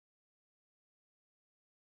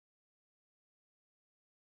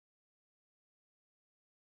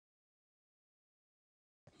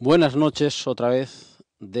Buenas noches otra vez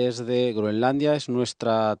desde Groenlandia, es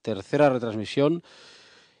nuestra tercera retransmisión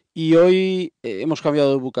y hoy hemos cambiado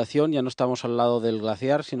de ubicación, ya no estamos al lado del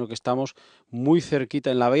glaciar, sino que estamos muy cerquita,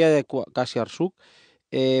 en la bahía de Qasiarsuk,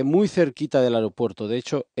 muy cerquita del aeropuerto. De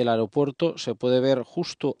hecho, el aeropuerto se puede ver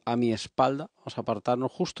justo a mi espalda, vamos a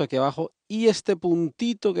apartarnos justo aquí abajo, y este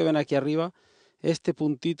puntito que ven aquí arriba, este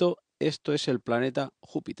puntito, esto es el planeta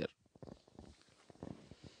Júpiter.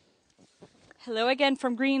 Hello again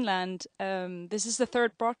from Greenland. This is the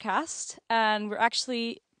third broadcast, and we're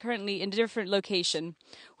actually currently in a different location.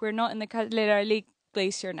 We're not in the Lake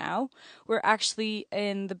Glacier now. We're actually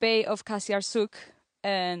in the Bay of Qasiarsuk,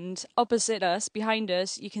 and opposite us, behind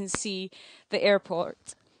us, you can see the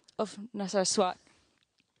airport of Narsarsuaq.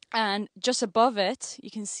 And just above it,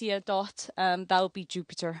 you can see a dot, that'll be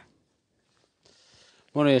Jupiter.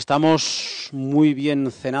 Bueno, y estamos muy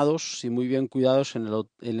bien cenados y muy bien cuidados en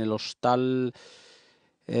el hostal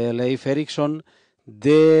Leif Erikson,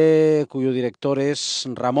 cuyo director es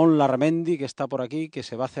Ramón Larmendi, que está por aquí, que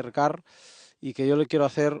se va a acercar y que yo le quiero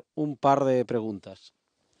hacer un par de preguntas.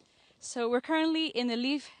 So we're currently in the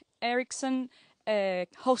Leif Erikson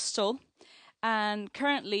hostel, and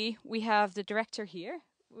currently we have the director here,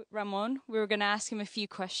 Ramon. We were going to ask him a few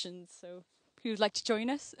questions, so if you would like to join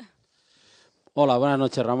us. Hola, buenas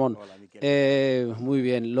noches, Ramón. Hola, Miquel. Muy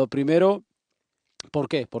bien. Lo primero, ¿por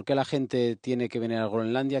qué? ¿Por qué la gente tiene que venir a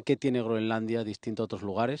Groenlandia? ¿Qué tiene Groenlandia distinto a otros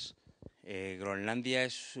lugares? Groenlandia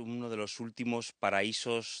es uno de los últimos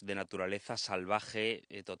paraísos de naturaleza salvaje,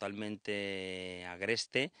 totalmente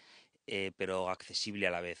agreste, pero accesible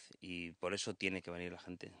a la vez, y por eso tiene que venir la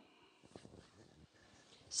gente.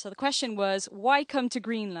 So the question was, why come to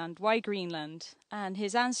Greenland? Why Greenland? And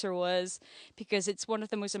his answer was, because it's one of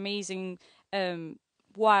the most amazing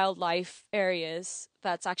wildlife areas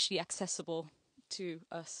that's actually accessible to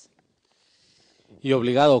us. Y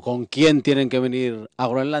obligado, ¿con quién tienen que venir a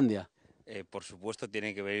Groenlandia? Por supuesto,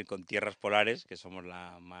 tienen que venir con Tierras Polares, que somos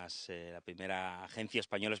la primera agencia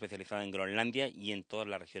española especializada en Groenlandia y en todas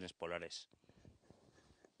las regiones polares.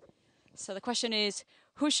 So the question is,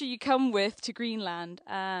 who should you come with to Greenland?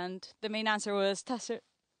 And the main answer was Tasser,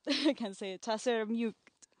 I can't say it, Tasser Mjuk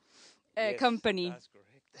Yes, Company. that's correct.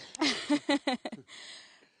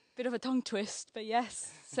 Bit of a tongue twist, but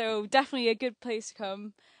yes. So definitely a good place to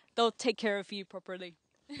come. They'll take care of you properly.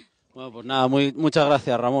 Bueno, pues nada, muchas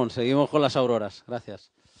gracias, Ramón. Seguimos con las auroras.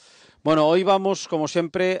 Gracias. Bueno, hoy vamos, como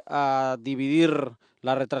siempre, a dividir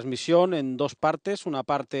la retransmisión en dos partes. Una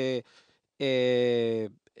parte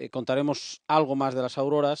contaremos algo más de las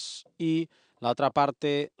auroras y la otra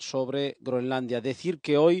parte sobre Groenlandia. Decir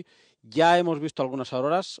que hoy ya hemos visto algunas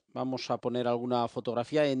auroras. Vamos a poner alguna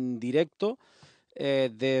fotografía en directo.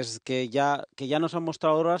 Desde que ya nos han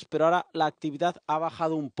mostrado auroras, pero ahora la actividad ha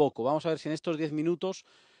bajado un poco. Vamos a ver si en estos 10 minutos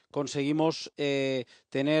conseguimos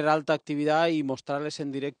tener alta actividad y mostrarles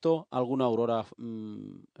en directo alguna aurora,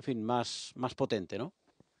 en fin, más potente, ¿no?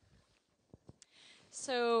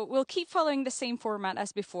 So we'll keep following the same format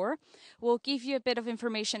as before. We'll give you a bit of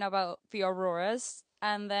information about the auroras,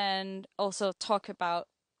 and then also talk about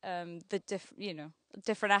the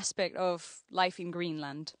different aspect of life in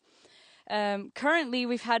Greenland. Currently,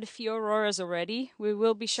 we've had a few auroras already. We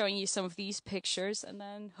will be showing you some of these pictures, and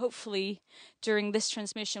then hopefully during this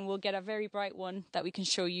transmission we'll get a very bright one that we can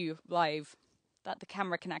show you live, that the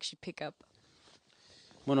camera can actually pick up.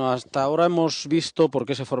 Bueno, hasta ahora hemos visto por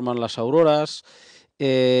qué se forman las auroras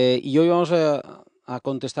y hoy vamos a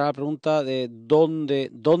contestar a la pregunta de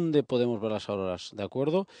dónde podemos ver las auroras, ¿de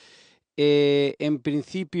acuerdo? En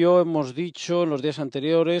principio hemos dicho en los días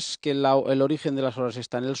anteriores que el origen de las auroras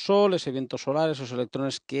está en el Sol, ese viento solar, esos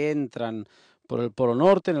electrones que entran por el polo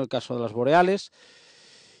norte, en el caso de las boreales,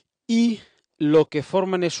 y lo que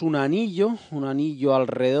forman es un anillo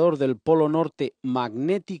alrededor del polo norte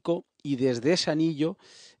magnético, y desde ese anillo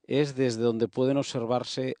es desde donde pueden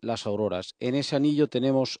observarse las auroras. En ese anillo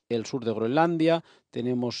tenemos el sur de Groenlandia,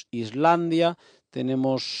 tenemos Islandia,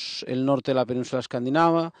 tenemos el norte de la península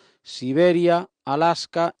escandinava, Siberia,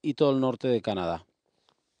 Alaska y todo el norte de Canadá.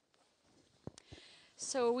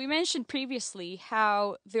 So we mentioned previously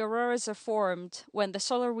how the auroras are formed when the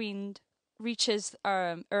solar wind reaches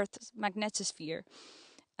Earth's magnetosphere.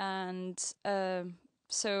 And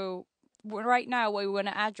so right now what we want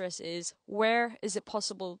to address is, where is it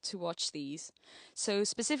possible to watch these? So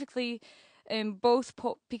specifically in both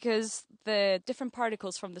because the different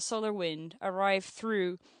particles from the solar wind arrive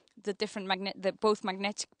through the different both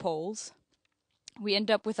magnetic poles, we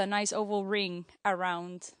end up with a nice oval ring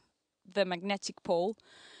around the magnetic pole.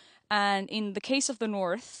 And in the case of the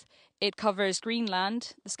north, it covers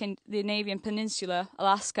Greenland, the Scandinavian Peninsula,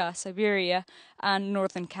 Alaska, Siberia, and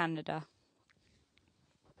northern Canada.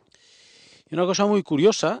 Y una cosa muy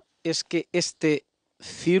curiosa es que este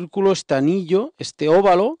círculo, este anillo, este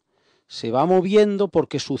óvalo, se va moviendo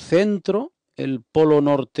porque su centro, el polo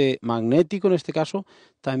norte magnético en este caso,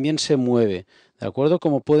 también se mueve. ¿De acuerdo?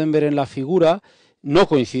 Como pueden ver en la figura, no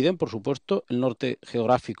coinciden, por supuesto, el norte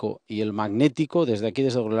geográfico y el magnético. Desde aquí,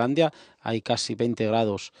 desde Groenlandia, hay casi 20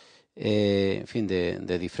 grados en fin,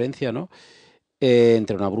 de diferencia, ¿no?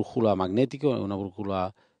 Entre una brújula magnética y una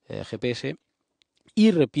brújula GPS.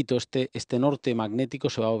 Y repito, este norte magnético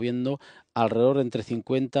se va moviendo alrededor entre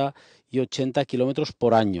 50 y 80 kilómetros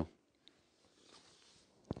por año.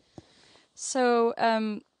 So,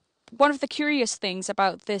 one of the curious things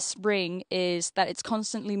about this ring is that it's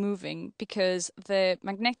constantly moving because the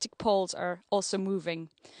magnetic poles are also moving.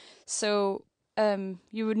 So,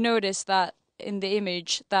 you would notice that in the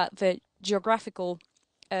image that the geographical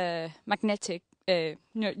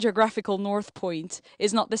geographical north point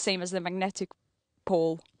is not the same as the magnetic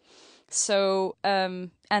pole. So,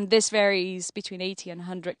 and this varies between 80 and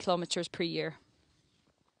 100 kilometers per year.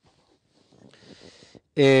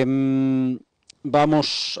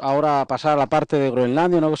 Vamos ahora a pasar a la parte de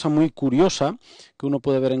Groenlandia. Una cosa muy curiosa que uno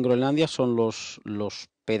puede ver en Groenlandia son los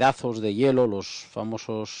pedazos de hielo, los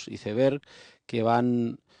famosos iceberg, que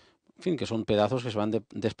van, en fin, que son pedazos que se van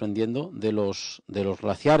desprendiendo de los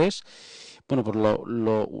glaciares. Bueno, pues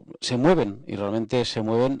se mueven y realmente se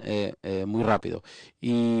mueven muy rápido.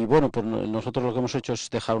 Y bueno, pues nosotros lo que hemos hecho es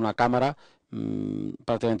dejar una cámara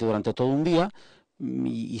prácticamente durante todo un día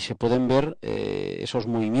y se pueden ver esos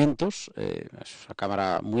movimientos, es una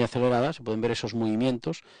cámara muy acelerada, se pueden ver esos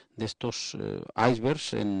movimientos de estos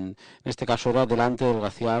icebergs, en este caso ahora delante del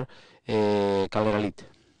glaciar Kalderaliit.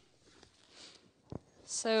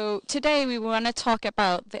 So today we want to talk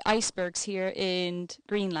about the icebergs here in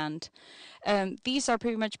Greenland. These are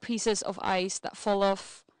pretty much pieces of ice that fall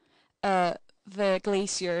off the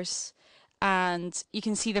glaciers, and you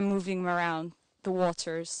can see them moving around the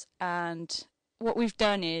waters. And what we've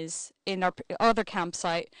done is, in our other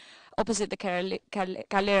campsite, opposite the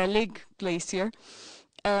Kalderaliit glacier,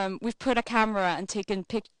 we've put a camera and taken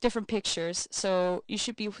different pictures. So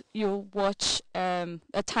you'll watch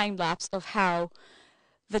a time lapse of how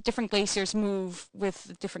the different glaciers move with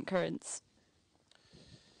the different currents.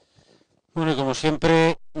 Bueno, y como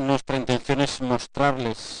siempre, nuestra intención es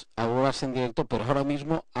mostrarles auroras en directo, pero ahora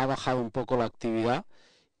mismo ha bajado un poco la actividad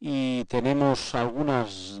y tenemos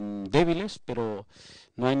algunas débiles, pero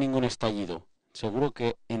no hay ningún estallido. Seguro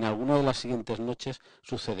que en alguna de las siguientes noches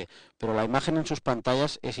sucede, pero la imagen en sus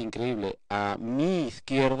pantallas es increíble. A mi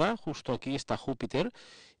izquierda, justo aquí, está Júpiter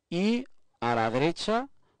y a la derecha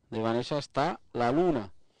de Vanessa está la Luna.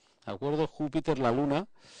 ¿De acuerdo? Júpiter, la Luna,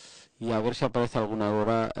 y a ver si aparece alguna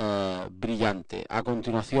aurora brillante. A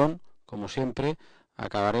continuación, como siempre,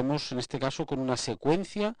 acabaremos en este caso con una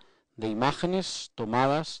secuencia de imágenes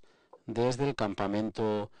tomadas desde el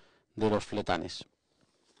campamento de los fletanes.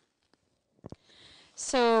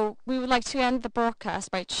 So we would like to end the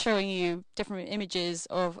broadcast by showing you different images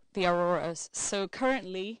of the auroras. So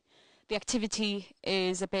currently the activity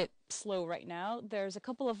is a bit slow right now. There's a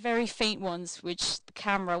couple of very faint ones which the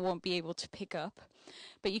camera won't be able to pick up,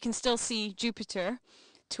 but you can still see Jupiter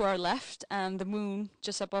to our left and the moon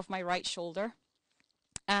just above my right shoulder.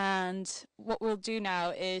 And what we'll do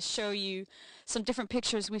now is show you some different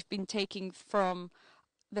pictures we've been taking from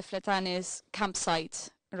the Fletanes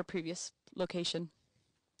campsite at our previous location.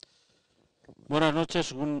 Buenas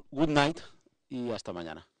noches, good night y hasta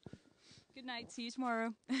mañana. Good night, see you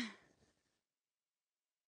tomorrow.